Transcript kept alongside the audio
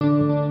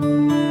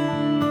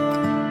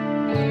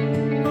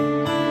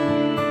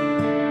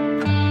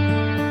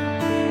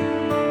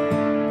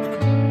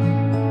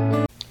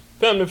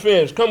family and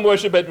friends, come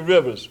worship at the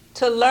rivers.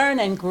 To learn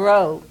and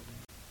grow.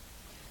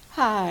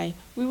 Hi,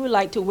 we would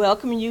like to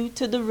welcome you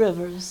to the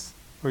rivers,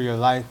 where your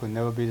life will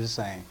never be the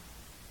same.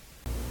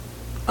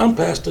 I'm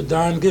Pastor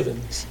Don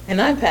Givens.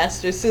 And I'm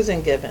Pastor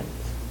Susan Givens.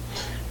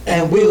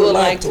 And we would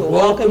like to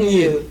welcome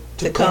you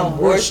to come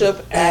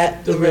worship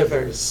at the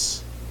rivers.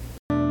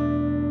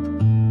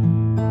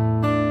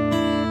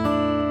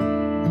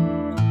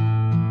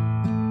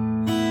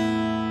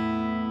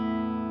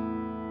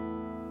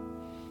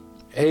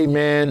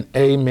 Amen,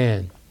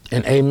 amen,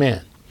 and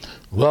amen.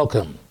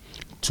 Welcome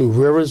to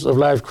Rivers of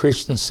Life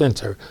Christian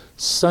Center,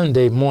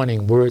 Sunday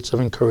morning words of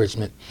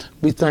encouragement.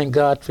 We thank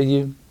God for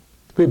you.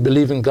 We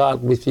believe in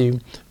God with you.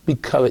 We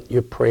covet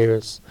your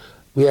prayers.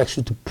 We ask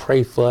you to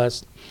pray for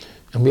us,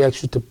 and we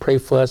ask you to pray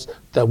for us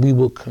that we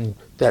will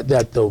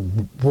that the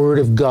word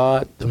of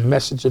God, the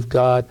message of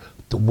God,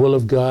 the will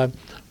of God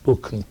will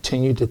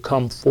continue to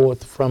come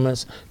forth from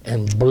us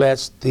and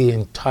bless the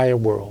entire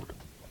world.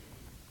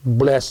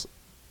 Bless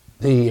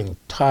the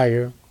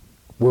entire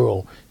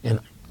world, and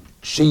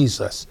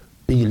Jesus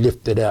be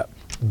lifted up.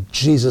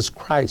 Jesus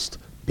Christ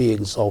be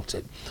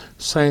exalted.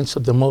 Saints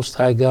of the Most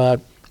High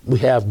God, we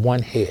have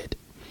one head.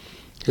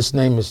 His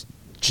name is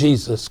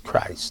Jesus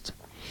Christ.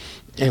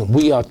 And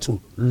we are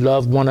to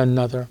love one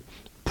another,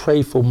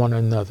 pray for one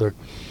another.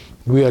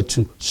 We are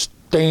to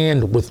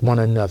stand with one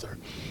another.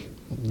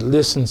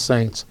 Listen,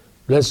 saints,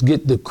 let's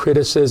get the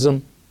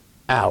criticism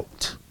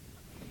out.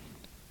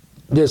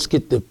 Let's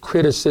get the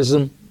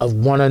criticism of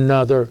one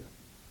another.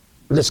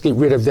 Let's get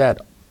rid of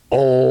that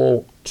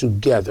all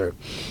together.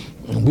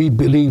 We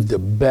believe the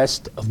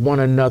best of one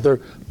another.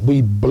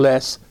 We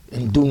bless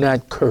and do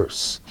not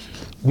curse.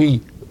 We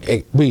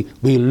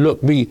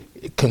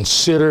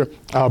consider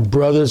our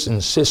brothers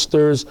and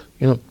sisters,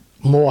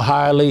 more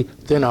highly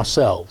than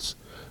ourselves.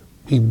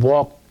 We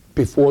walk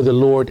before the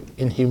Lord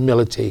in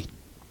humility.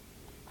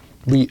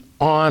 We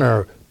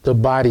honor the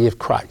body of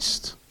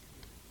Christ.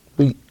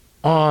 We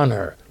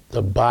honor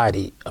the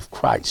body of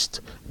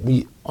Christ.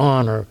 We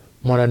honor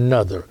one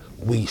another.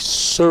 We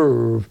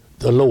serve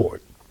the Lord.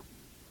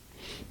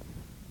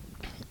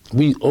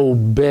 We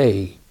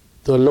obey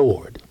the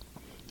Lord.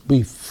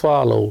 We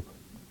follow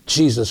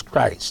Jesus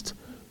Christ.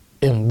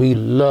 And we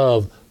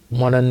love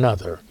one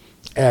another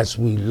as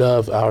we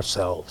love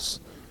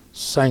ourselves.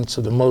 Saints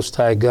of the Most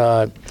High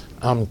God,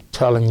 I'm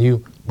telling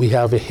you, we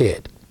have a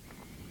head.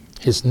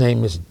 His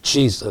name is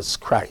Jesus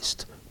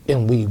Christ,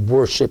 and we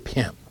worship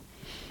him.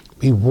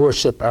 We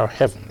worship our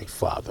Heavenly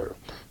Father.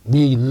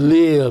 We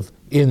live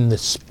in the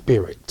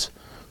Spirit.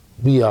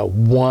 We are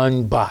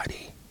one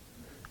body.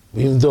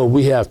 Even though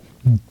we have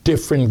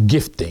different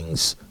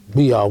giftings,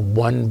 we are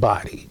one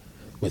body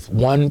with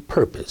one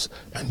purpose,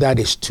 and that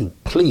is to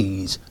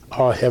please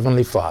our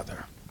Heavenly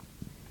Father.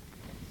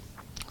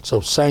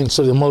 So, saints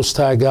of the Most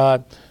High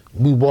God,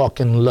 we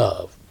walk in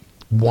love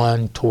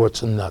one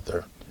towards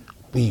another.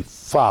 We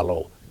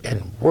follow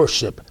and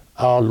worship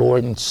our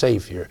Lord and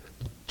Savior,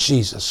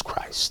 Jesus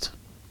Christ.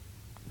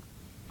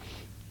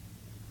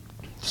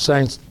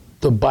 Saints,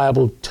 the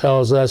Bible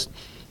tells us,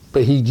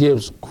 but he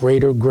gives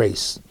greater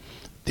grace.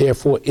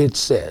 Therefore it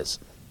says,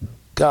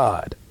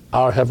 God,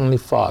 our Heavenly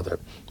Father,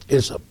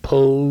 is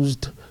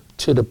opposed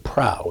to the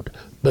proud,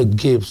 but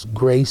gives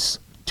grace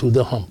to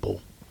the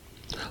humble.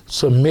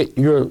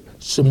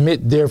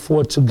 Submit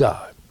therefore to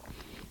God.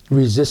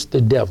 Resist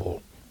the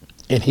devil,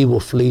 and he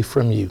will flee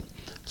from you.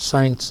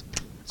 Saints,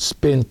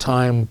 spend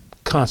time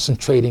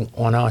concentrating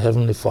on our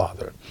Heavenly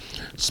Father.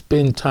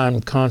 Spend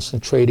time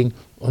concentrating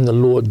on the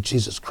Lord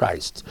Jesus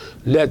Christ.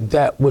 Let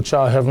that which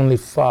our Heavenly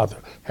Father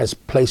has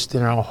placed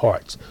in our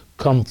hearts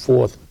come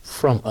forth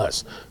from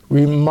us.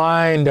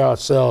 Remind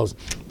ourselves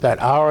that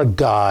our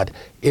God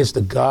is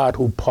the God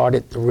who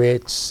parted the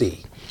Red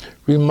Sea.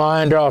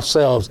 Remind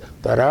ourselves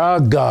that our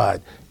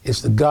God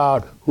is the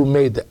God who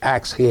made the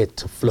axe head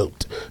to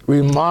float.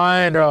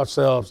 Remind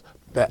ourselves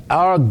that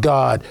our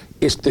God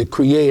is the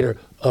creator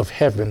of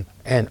heaven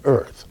and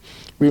earth.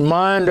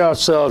 Remind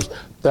ourselves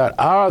that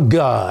our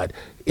God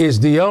is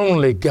the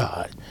only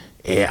God.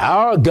 And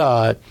our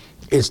God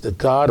is the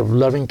God of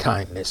loving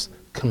kindness,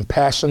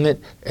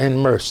 compassionate,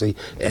 and mercy.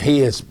 And he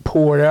has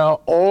poured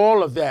out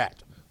all of that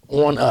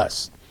on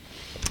us.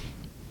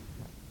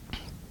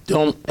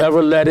 Don't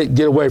ever let it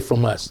get away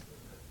from us.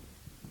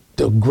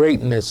 The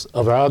greatness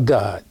of our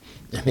God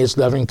and his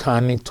loving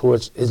kindness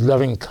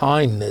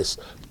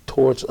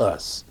towards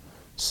us.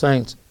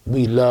 Saints,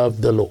 we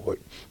love the Lord,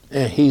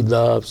 and he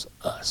loves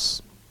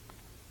us.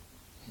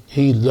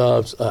 He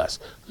loves us.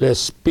 Let's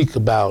speak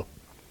about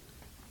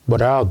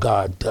what our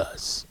God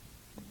does,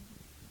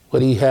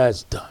 what he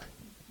has done,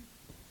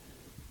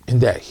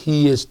 and that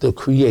he is the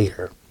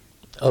creator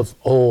of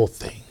all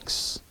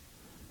things,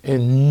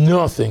 and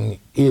nothing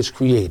is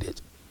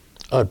created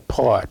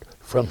apart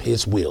from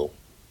his will.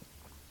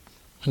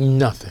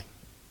 Nothing.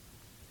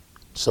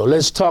 So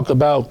let's talk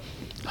about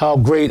how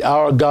great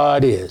our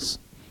God is.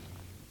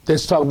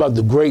 Let's talk about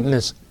the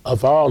greatness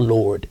of our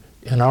Lord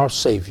and our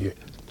Savior,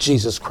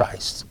 Jesus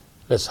Christ.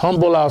 Let's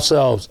humble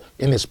ourselves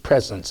in his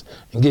presence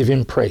and give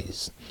him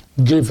praise.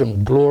 Give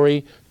him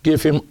glory,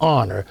 give him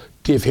honor,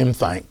 give him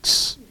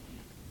thanks.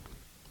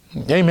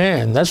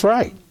 Amen. That's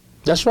right.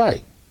 That's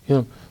right. You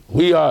know,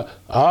 we are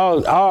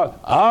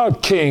our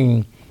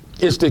King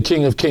is the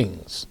King of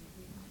Kings.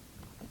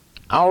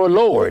 Our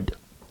Lord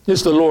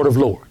is the Lord of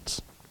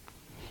Lords.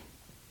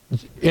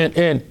 And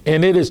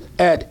it is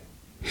at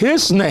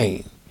his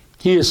name,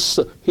 he is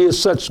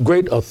such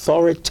great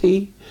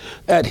authority.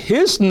 At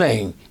his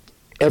name,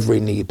 every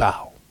knee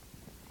bow,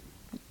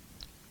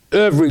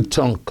 every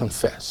tongue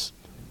confess.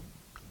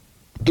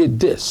 Get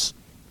this,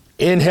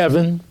 in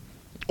heaven,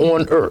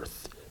 on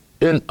earth,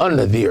 and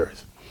under the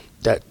earth,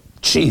 that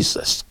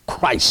Jesus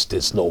Christ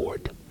is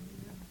Lord.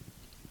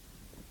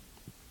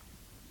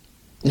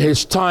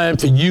 It's time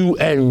for you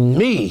and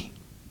me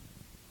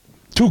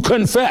to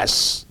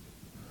confess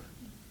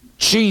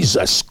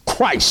Jesus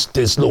Christ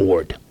is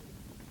Lord.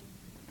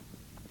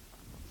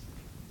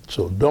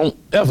 So don't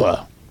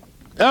ever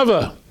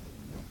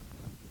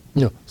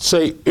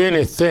say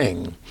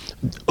anything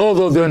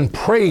other than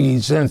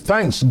praise and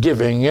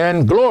thanksgiving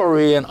and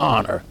glory and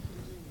honor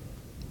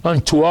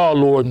unto our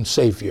Lord and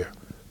Savior,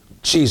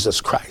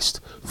 Jesus Christ,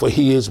 for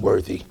he is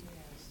worthy.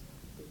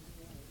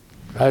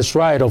 That's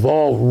right, of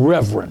all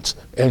reverence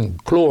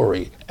and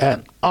glory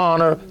and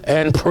honor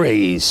and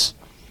praise.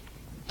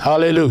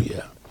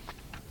 Hallelujah.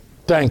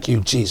 Thank you,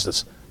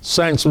 Jesus.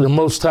 Saints of the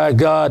Most High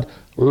God,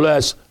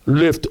 let's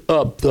lift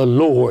up the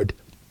Lord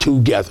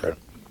together.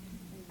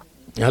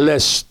 And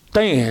let's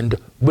stand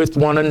with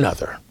one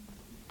another.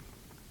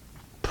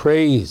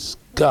 Praise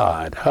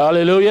God.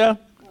 Hallelujah.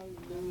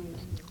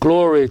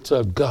 Glory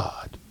to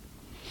God.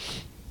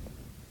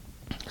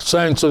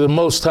 Saints of the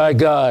Most High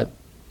God,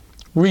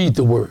 read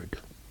the word,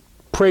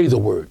 pray the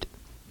word,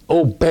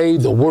 obey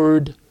the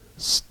word,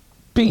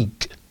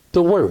 speak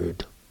the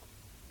word.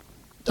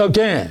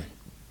 Again,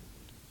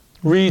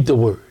 read the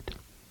word,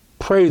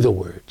 pray the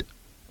word,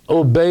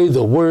 obey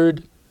the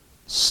word,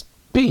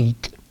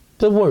 speak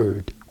the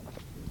word.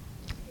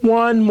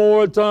 One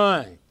more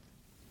time.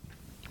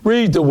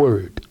 Read the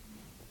word,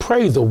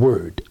 pray the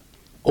word,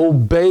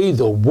 obey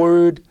the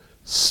word,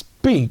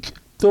 speak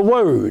the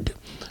word,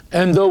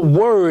 and the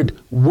word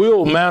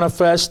will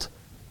manifest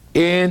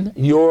in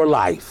your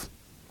life.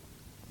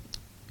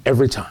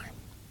 Every time.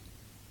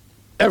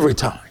 Every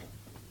time.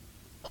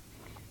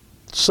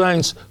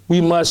 Saints,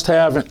 we must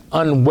have an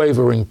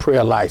unwavering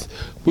prayer life.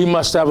 We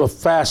must have a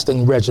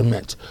fasting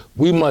regiment.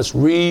 We must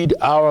read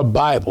our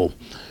Bible.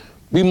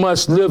 We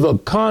must live a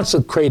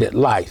consecrated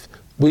life.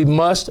 We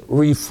must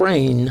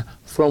refrain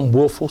from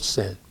willful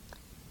sin.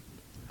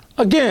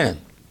 Again,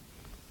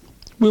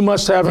 we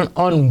must have an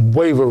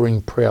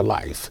unwavering prayer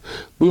life.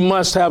 We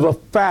must have a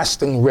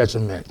fasting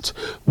regiment.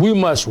 We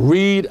must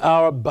read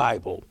our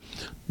Bible.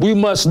 We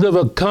must live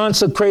a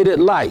consecrated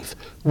life.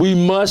 We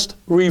must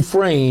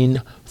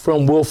refrain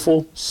from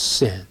willful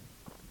sin.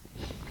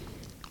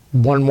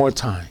 One more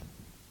time.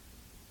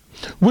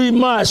 We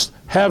must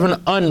have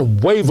an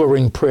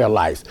unwavering prayer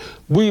life.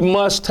 We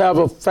must have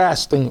a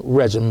fasting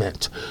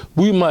regiment.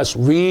 We must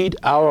read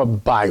our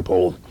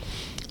Bible.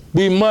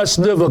 We must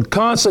live a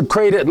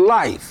consecrated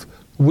life.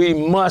 We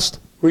must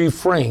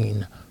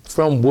refrain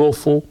from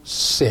willful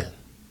sin.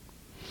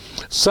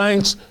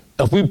 Saints,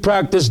 if we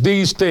practice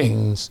these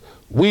things,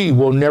 we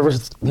will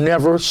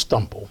never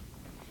stumble.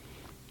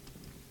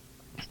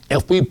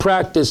 If we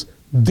practice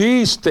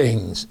these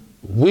things,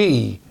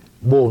 we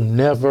will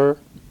never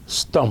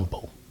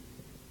stumble.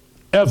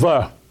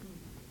 Ever.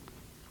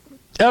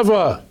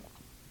 Ever.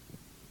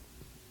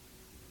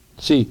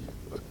 See,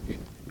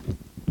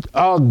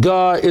 our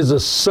God is a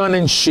sun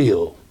and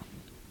shield.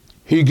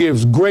 He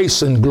gives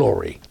grace and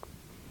glory.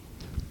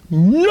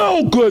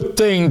 No good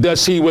thing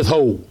does he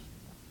withhold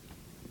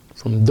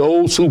from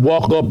those who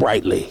walk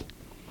uprightly.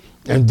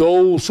 And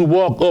those who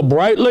walk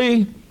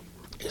uprightly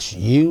is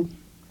you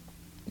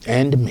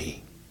and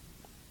me.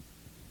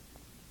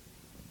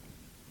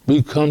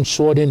 We come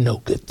short in no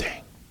good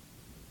thing.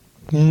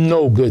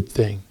 No good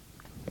thing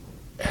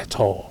at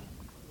all.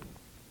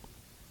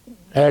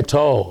 At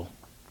all.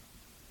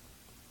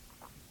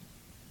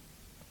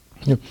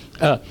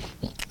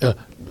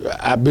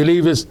 I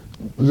believe it's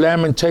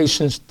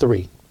Lamentations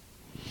 3.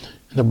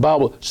 And the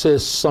Bible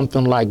says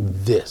something like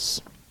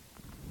this.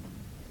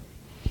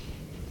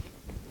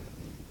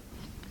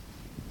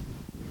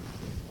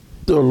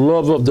 The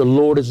love of the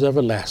Lord is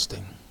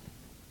everlasting.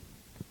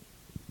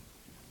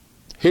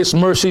 His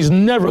mercies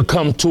never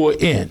come to an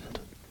end.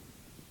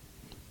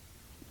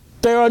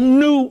 They are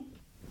new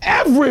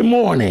every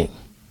morning.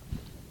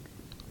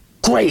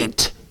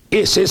 Great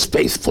is his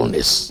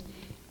faithfulness.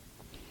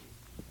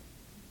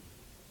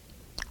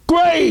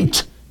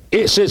 Great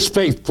is his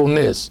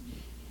faithfulness.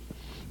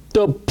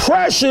 The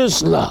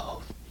precious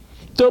love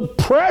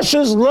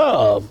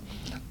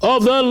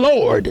of the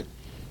Lord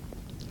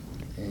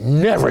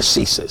never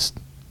ceases.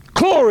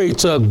 Glory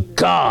to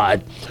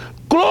God.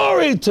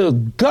 Glory to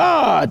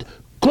God.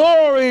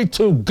 Glory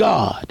to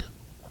God.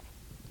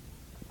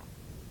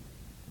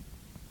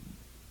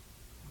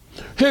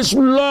 His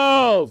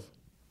love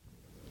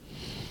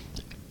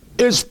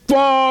is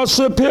far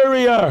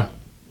superior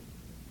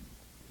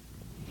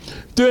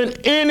than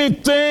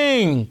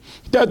anything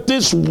that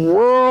this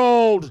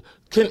world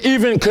can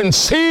even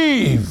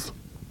conceive.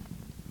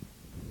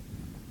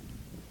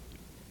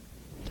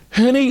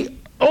 And he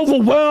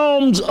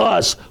overwhelms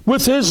us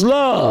with his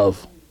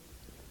love,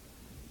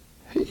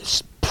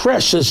 his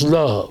precious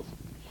love.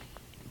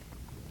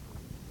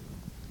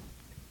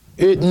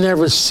 It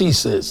never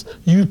ceases.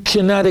 You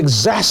cannot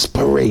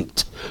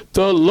exasperate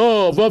the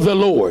love of the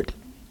Lord.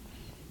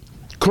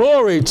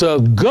 Glory to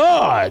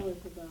God.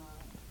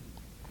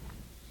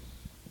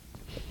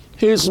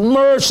 His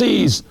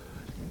mercies,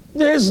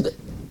 his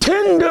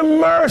tender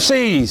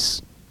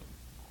mercies,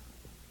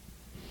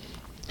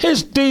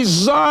 his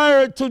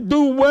desire to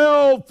do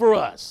well for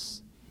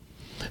us,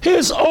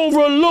 his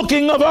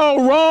overlooking of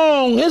our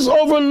wrong, his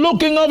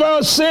overlooking of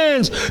our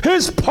sins,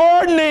 his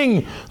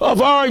pardoning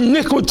of our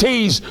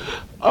iniquities.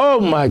 Oh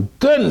my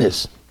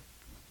goodness.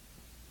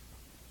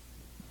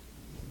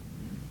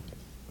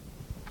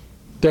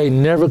 They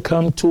never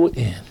come to an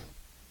end.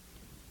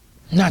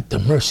 Not the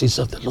mercies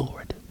of the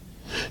Lord.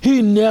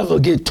 He never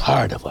get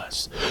tired of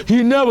us.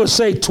 He never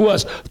say to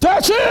us,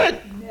 that's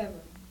it. Never.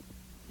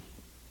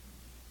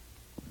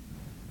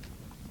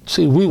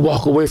 See, we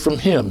walk away from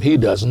him. He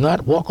does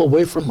not walk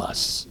away from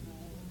us.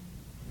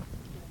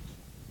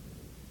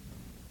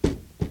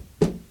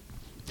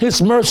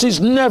 His mercies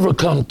never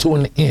come to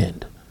an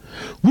end.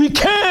 We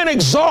can't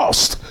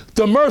exhaust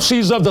the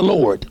mercies of the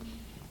Lord.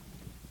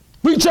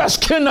 We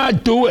just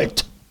cannot do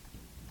it.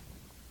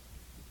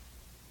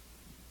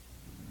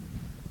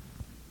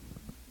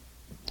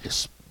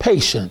 His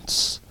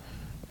patience,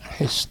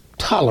 his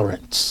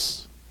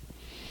tolerance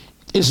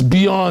is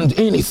beyond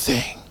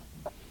anything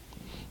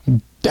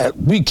that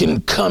we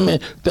can come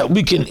in,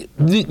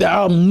 that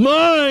our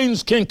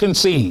minds can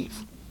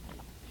conceive.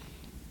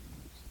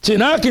 See,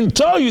 and I can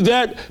tell you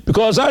that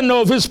because I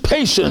know of his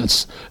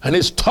patience and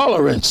his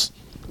tolerance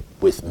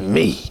with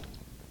me.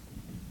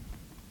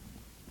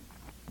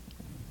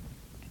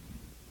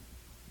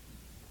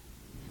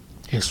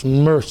 His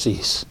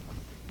mercies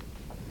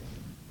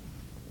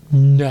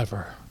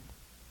never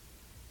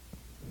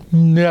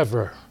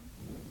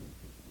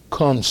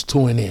comes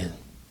to an end.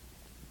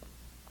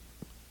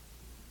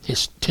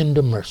 His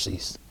tender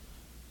mercies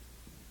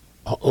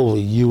are over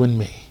you and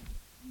me.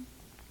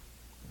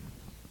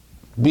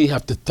 We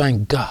have to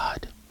thank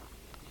God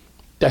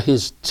that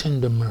his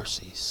tender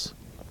mercies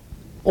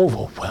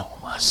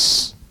overwhelm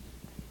us.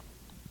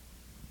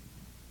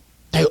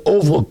 They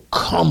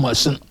overcome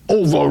us and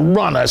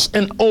overrun us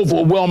and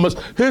overwhelm us.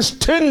 His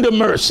tender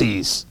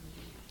mercies.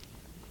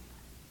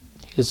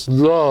 His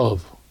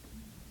love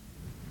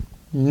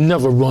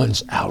never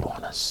runs out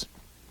on us.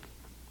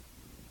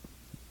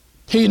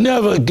 He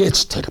never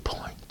gets to the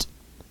point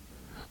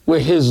where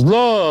his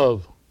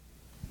love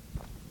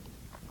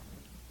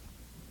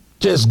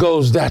just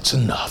goes, that's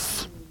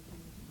enough.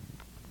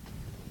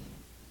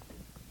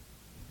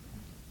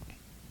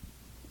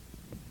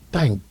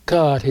 Thank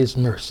God his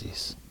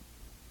mercies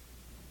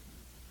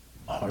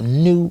are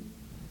new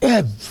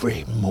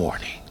every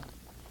morning.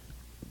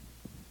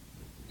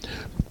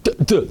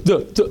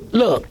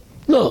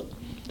 Look,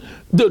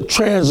 the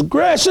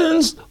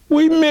transgressions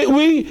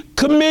we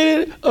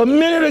committed a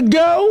minute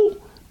ago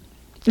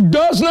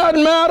does not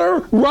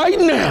matter right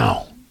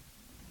now.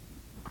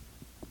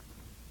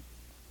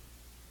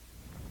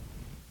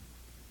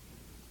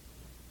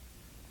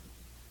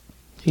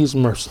 He's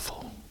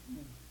merciful.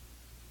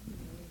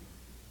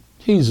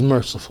 He's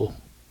merciful.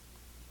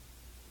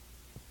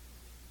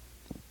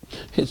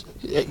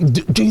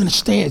 Do you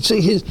understand?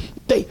 See,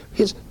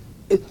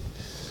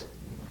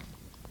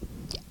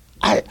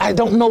 I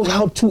don't know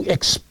how to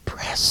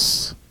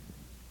express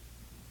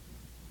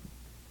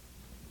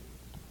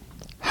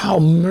how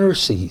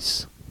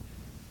mercies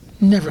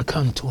never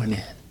come to an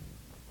end.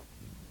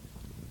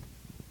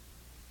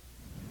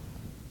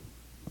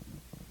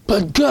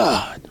 But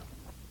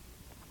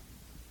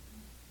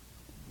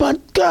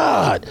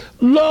God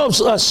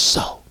loves us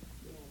so.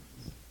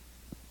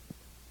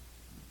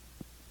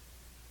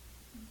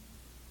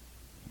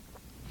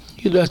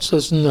 He lets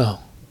us know,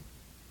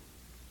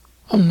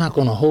 I'm not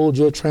going to hold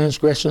your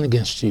transgression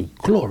against you.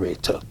 Glory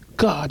to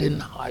God in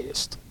the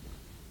highest.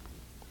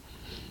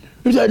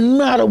 It doesn't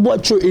matter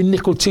what your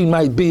iniquity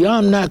might be,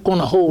 I'm not going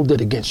to hold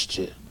it against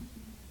you.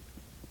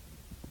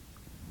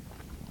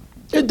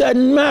 It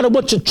doesn't matter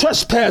what your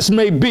trespass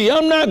may be,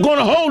 I'm not going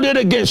to hold it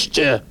against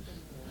you.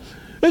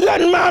 It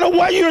doesn't matter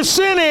what your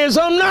sin is,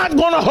 I'm not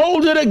going to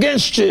hold it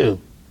against you.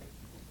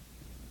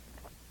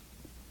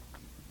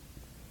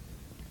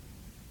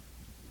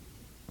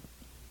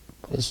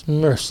 His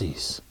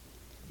mercies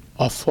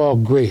are far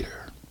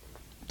greater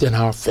than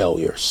our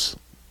failures.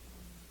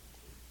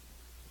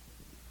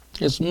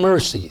 His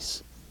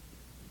mercies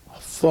are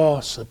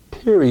far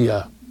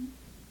superior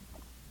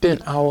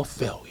than our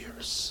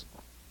failures.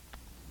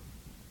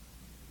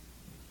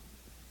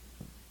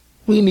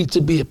 We need to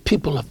be a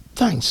people of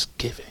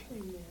thanksgiving.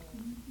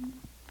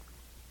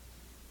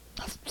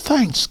 Of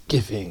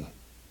thanksgiving.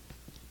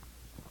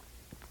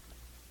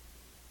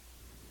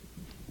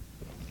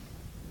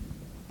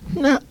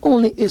 not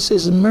only is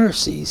his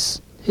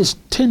mercies, his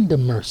tender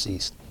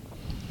mercies,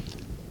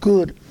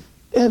 good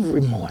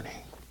every morning,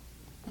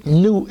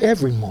 new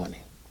every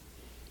morning,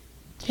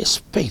 his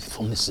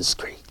faithfulness is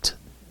great.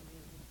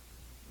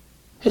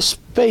 His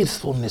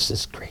faithfulness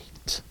is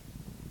great.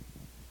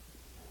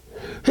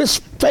 His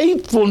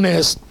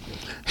faithfulness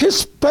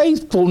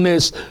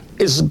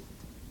is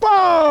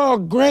far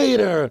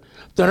greater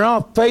than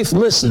our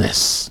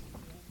faithlessness.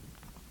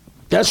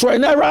 That's right,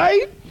 isn't that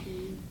right?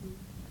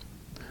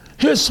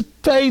 His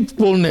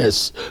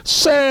faithfulness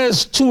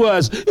says to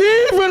us,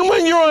 even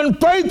when you're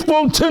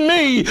unfaithful to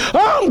me,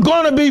 I'm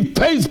going to be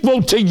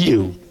faithful to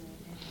you.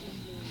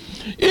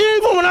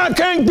 Even when I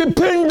can't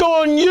depend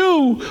on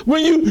you,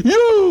 when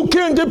you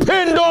can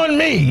depend on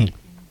me.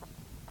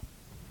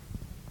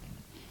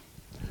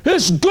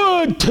 It's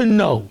good to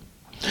know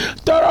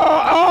that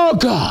our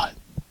God,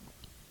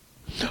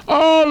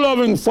 our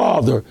loving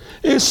Father,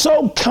 is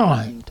so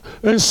kind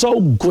and so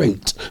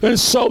great and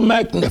so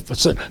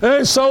magnificent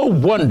and so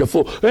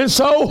wonderful and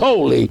so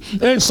holy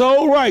and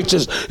so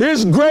righteous.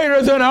 It's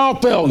greater than our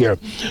failure.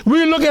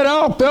 We look at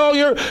our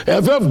failure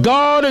as if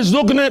God is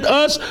looking at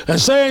us and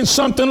saying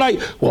something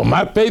like, well,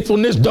 my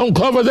faithfulness don't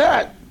cover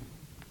that.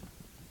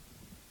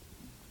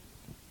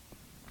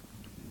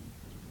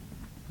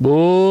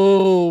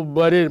 Oh,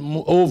 but it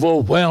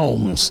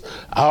overwhelms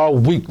our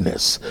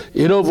weakness.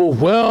 It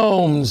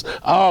overwhelms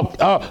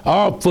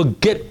our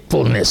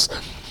forgetfulness.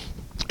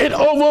 It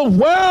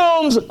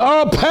overwhelms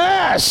our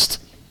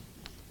past.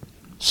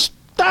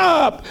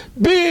 Stop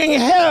being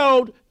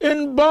held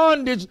in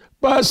bondage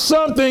by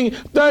something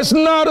that's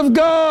not of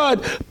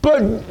God,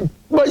 but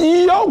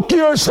yoke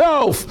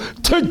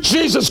yourself to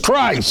Jesus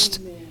Christ.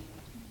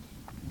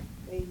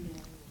 Amen.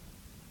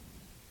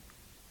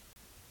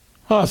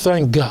 I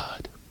thank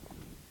God.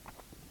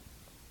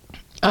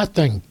 I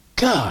thank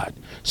God.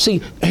 See,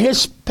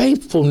 his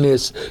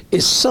faithfulness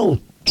is so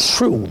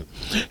true.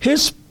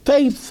 His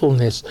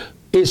faithfulness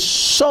is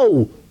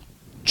so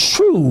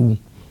true.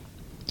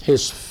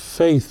 His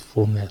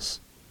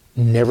faithfulness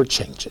never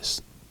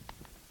changes.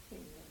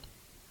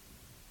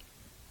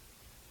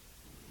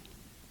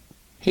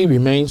 He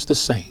remains the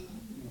same.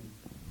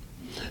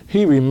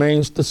 He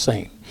remains the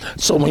same.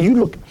 So when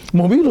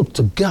we look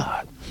to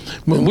God,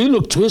 when we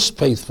look to his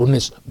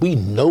faithfulness, we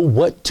know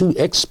what to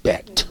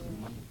expect.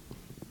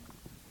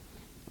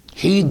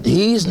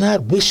 He's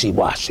not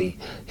wishy-washy.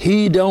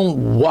 He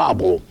don't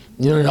wobble,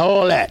 and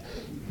all that.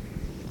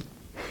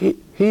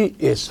 He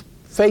is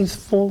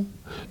faithful,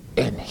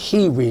 and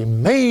he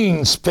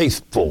remains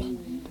faithful.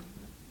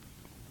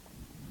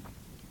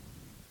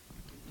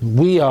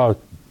 We are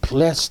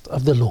blessed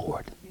of the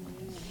Lord.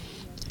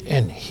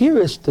 And here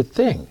is the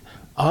thing.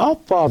 Our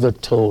Father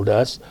told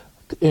us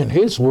in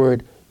his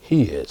word,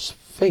 he is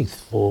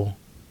faithful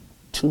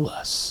to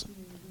us.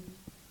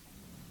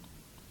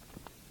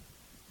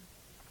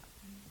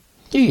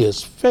 He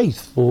is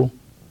faithful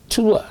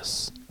to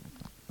us.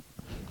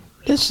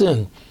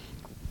 Listen,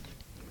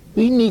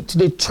 we need to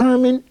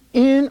determine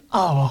in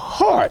our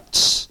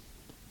hearts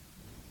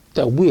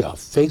that we are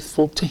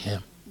faithful to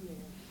him.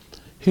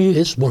 He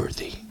is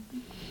worthy.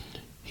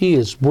 He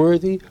is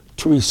worthy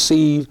to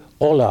receive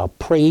all our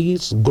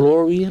praise,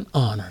 glory, and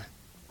honor.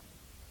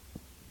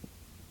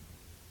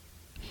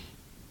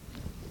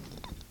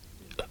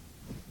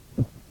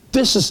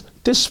 This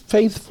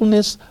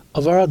faithfulness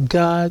of our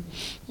God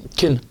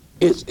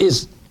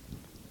is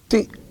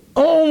the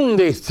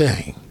only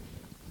thing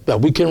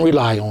that we can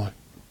rely on.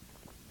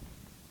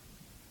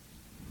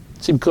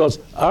 See, because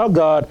our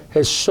God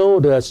has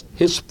showed us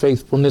his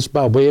faithfulness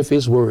by way of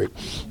his word.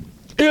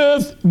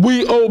 If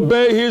we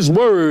obey his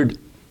word,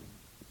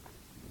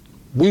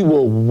 we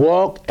will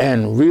walk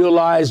and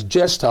realize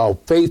just how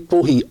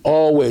faithful he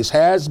always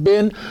has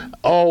been,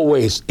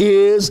 always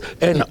is,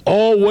 and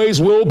always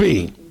will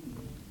be.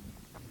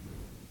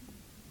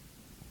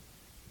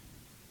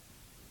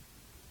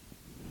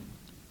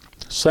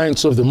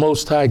 Saints of the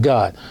Most High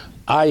God,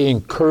 I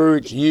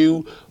encourage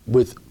you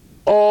with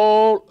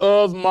all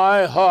of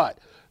my heart.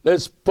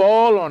 Let's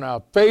fall on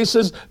our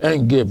faces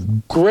and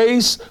give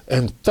grace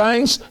and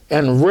thanks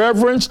and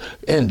reverence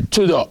and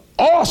to the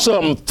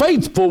awesome,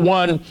 faithful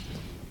one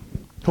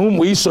whom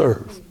we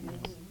serve.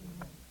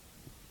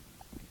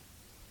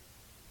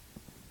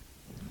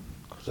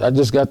 I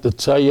just got to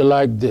tell you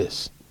like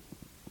this.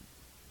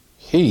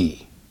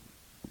 He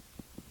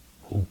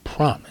who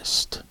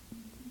promised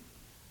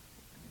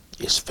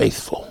is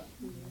faithful.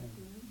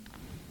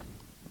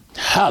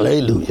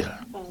 Hallelujah.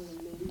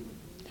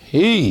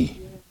 He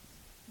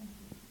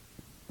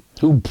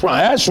who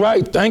that's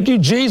right. Thank you,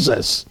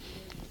 Jesus.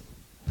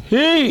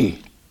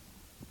 He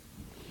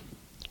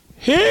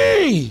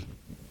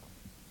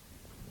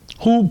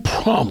who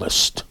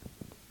promised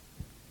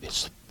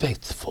is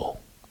faithful.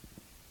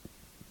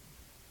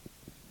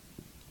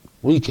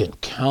 We can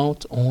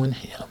count on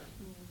him.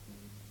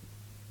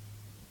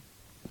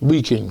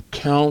 We can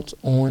count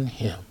on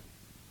him.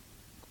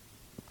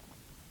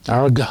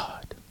 Our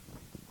God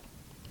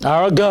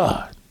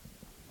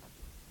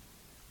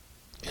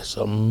is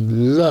a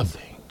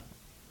loving,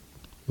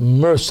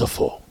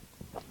 merciful,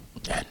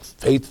 and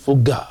faithful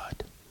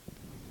God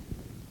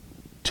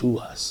to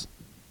us.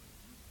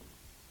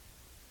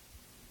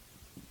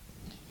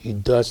 He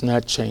does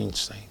not change,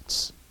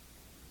 saints.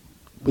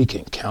 We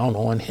can count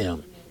on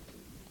him.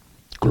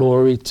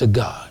 Glory to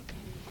God.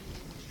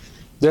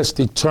 Let's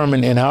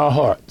determine in our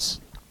hearts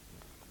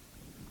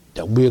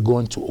that we're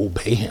going to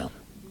obey him.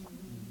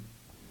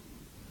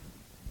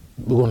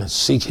 We're going to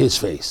seek his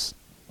face.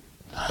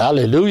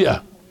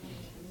 Hallelujah.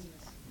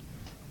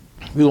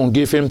 We're going to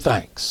give him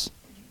thanks.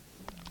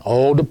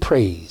 All the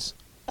praise,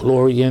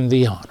 glory, and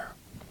the honor.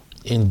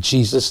 In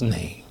Jesus'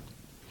 name.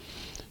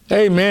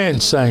 Amen,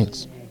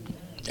 saints.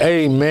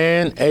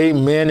 Amen,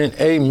 amen, and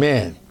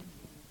amen.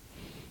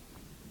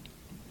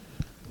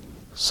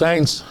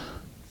 Saints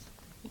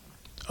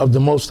of the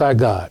Most High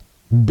God,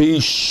 be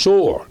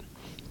sure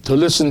to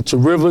listen to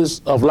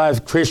Rivers of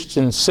Life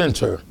Christian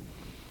Center,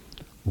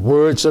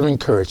 Words of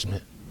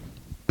Encouragement.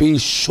 Be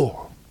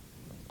sure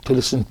to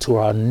listen to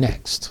our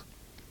next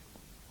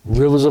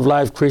Rivers of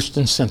Life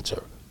Christian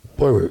Center,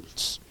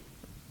 Words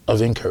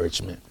of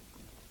Encouragement.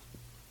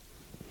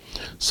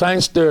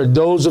 Saints, there are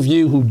those of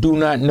you who do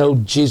not know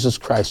Jesus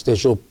Christ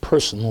as your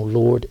personal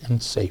Lord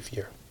and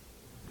Savior.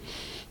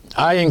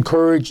 I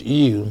encourage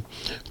you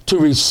to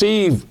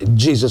receive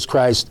Jesus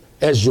Christ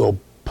as your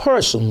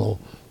personal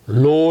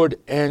Lord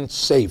and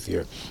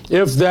Savior.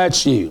 If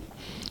that's you,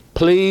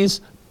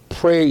 please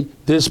pray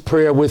this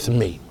prayer with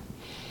me.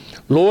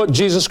 Lord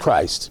Jesus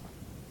Christ,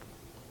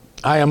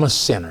 I am a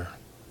sinner.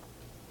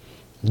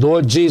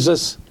 Lord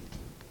Jesus,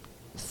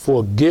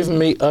 forgive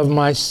me of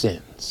my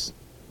sins.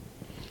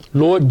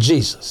 Lord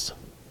Jesus,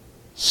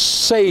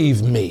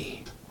 save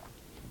me.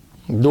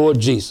 Lord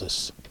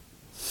Jesus,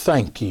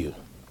 thank you.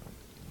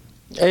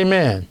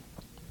 Amen.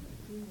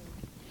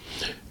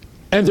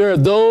 And there are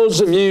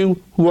those of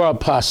you who are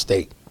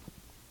apostate.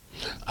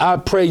 I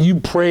pray you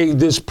pray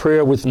this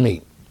prayer with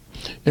me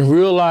and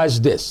realize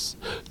this.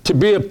 To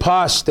be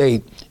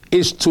apostate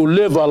is to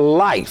live a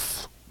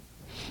life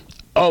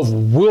of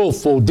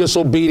willful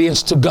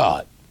disobedience to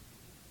God.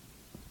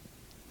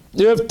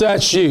 If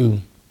that's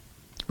you,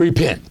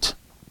 repent.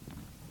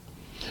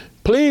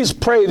 Please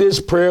pray this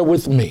prayer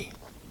with me.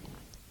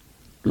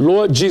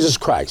 Lord Jesus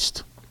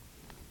Christ,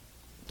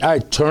 I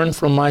turn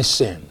from my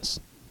sins.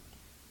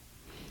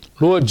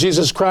 Lord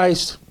Jesus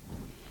Christ,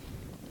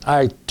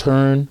 I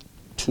turn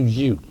to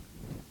you.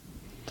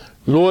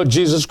 Lord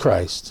Jesus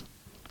Christ,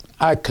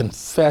 I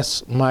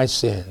confess my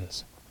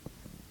sins.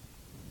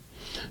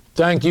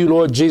 Thank you,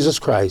 Lord Jesus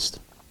Christ.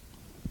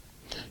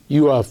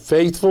 You are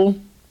faithful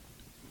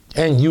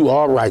and you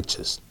are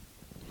righteous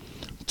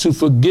to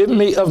forgive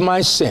me of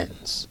my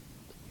sins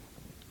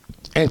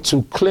and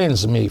to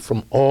cleanse me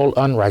from all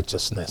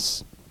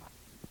unrighteousness.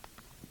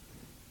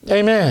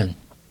 Amen.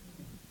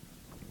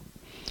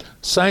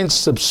 Saints,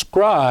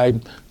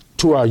 subscribe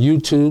to our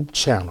YouTube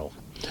channel.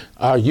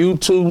 Our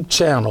YouTube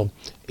channel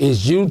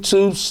is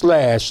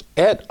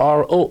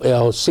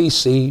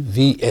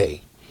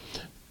YouTube/@ROLCCVA.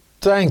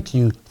 Thank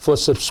you for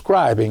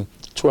subscribing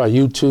to our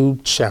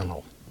YouTube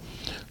channel.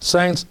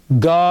 Saints,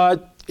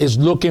 God is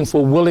looking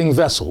for willing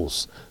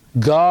vessels.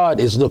 God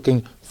is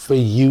looking for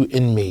you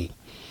and me.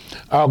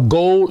 Our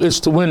goal is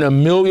to win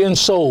 1 million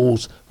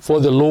souls for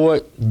the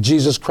Lord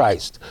Jesus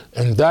Christ,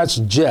 and that's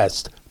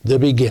just the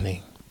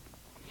beginning.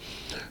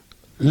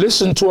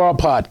 Listen to our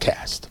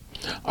podcast.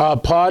 Our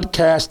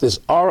podcast is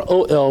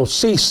ROLCCVA.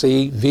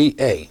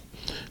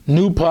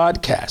 New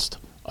podcast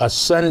are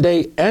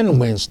Sunday and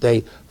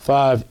Wednesday,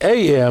 5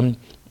 a.m.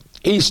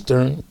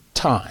 Eastern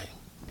Time.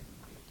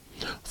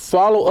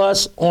 Follow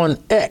us on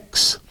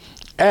X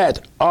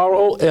at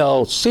ROLCCVA.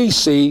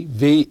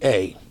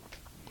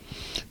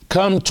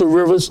 Come to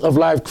Rivers of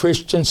Life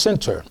Christian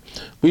Center.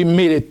 We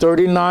meet at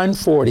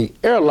 3940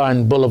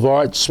 Airline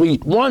Boulevard,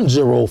 Suite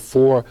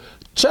 104,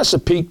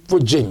 Chesapeake,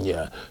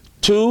 Virginia,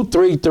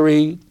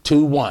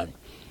 23321.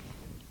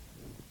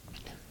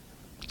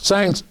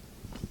 Saints,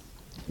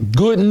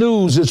 good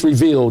news is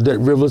revealed at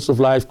Rivers of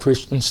Life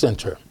Christian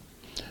Center.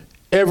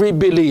 Every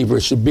believer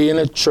should be in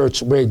a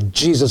church where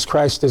Jesus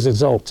Christ is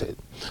exalted,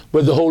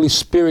 where the Holy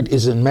Spirit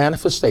is in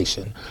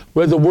manifestation,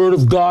 where the Word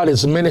of God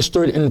is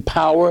ministered in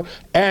power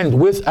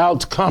and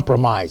without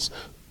compromise.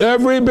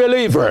 Every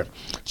believer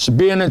should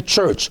be in a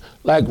church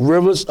like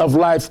Rivers of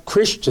Life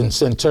Christian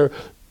Center.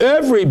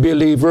 Every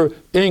believer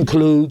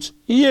includes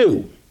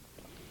you.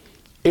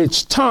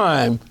 It's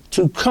time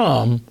to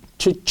come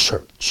to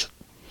church.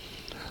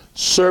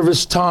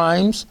 Service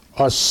times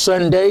are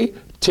Sunday,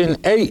 10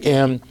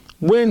 a.m.,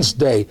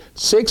 Wednesday,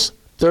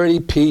 6:30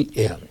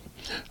 p.m.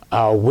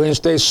 Our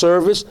Wednesday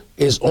service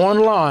is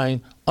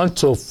online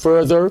until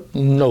further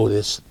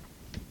notice.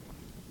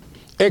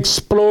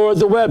 Explore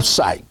the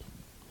website.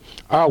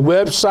 Our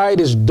website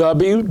is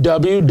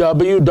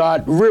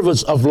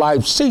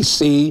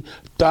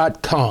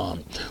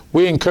www.riversoflifecc.com.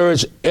 We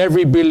encourage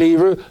every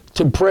believer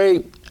to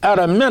pray at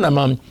a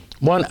minimum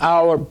 1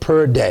 hour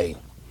per day.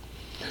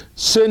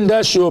 Send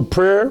us your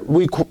prayer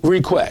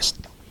request.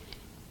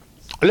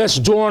 Let's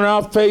join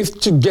our faith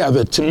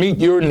together to meet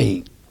your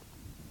need.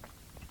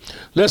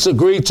 Let's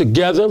agree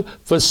together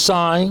for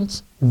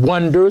signs,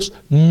 wonders,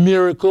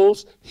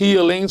 miracles,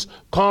 healings,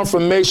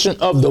 confirmation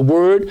of the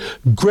word,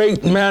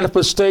 great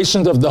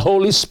manifestations of the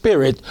Holy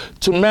Spirit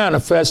to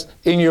manifest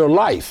in your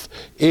life.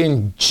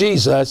 In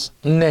Jesus'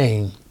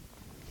 name.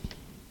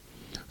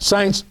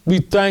 Saints, we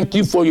thank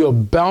you for your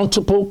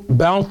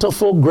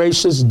bountiful,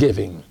 gracious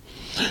giving.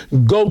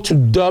 Go to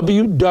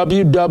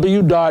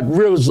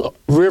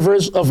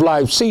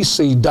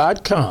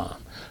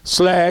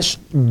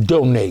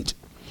www.riversoflifecc.com/donate.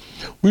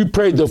 We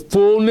pray the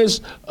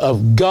fullness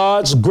of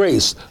God's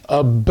grace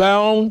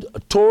abound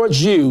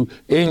towards you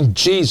in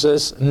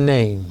Jesus'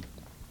 name.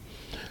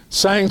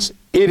 Saints,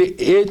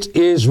 it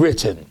is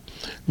written,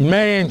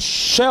 man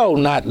shall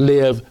not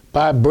live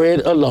by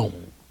bread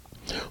alone,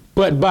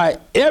 but by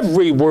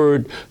every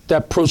word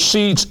that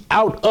proceeds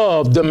out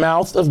of the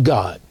mouth of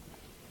God.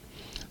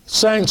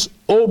 Saints,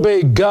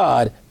 obey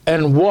God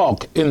and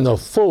walk in the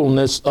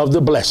fullness of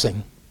the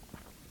blessing.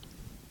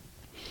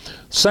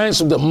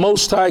 Saints of the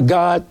Most High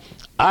God,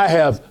 I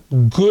have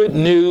good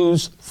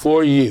news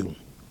for you.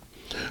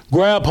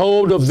 Grab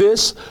hold of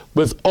this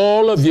with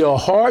all of your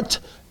heart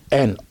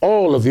and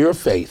all of your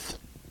faith.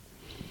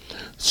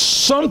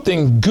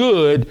 Something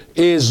good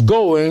is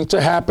going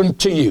to happen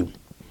to you.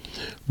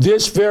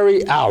 This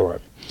very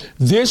hour,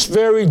 this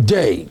very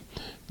day,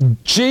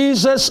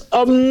 Jesus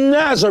of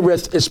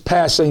Nazareth is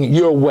passing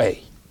your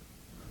way.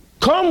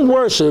 Come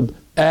worship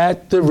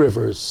at the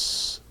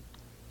rivers.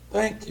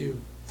 Thank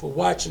you for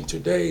watching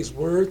today's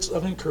Words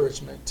of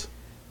Encouragement.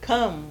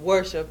 Come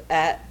worship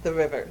at the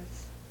rivers.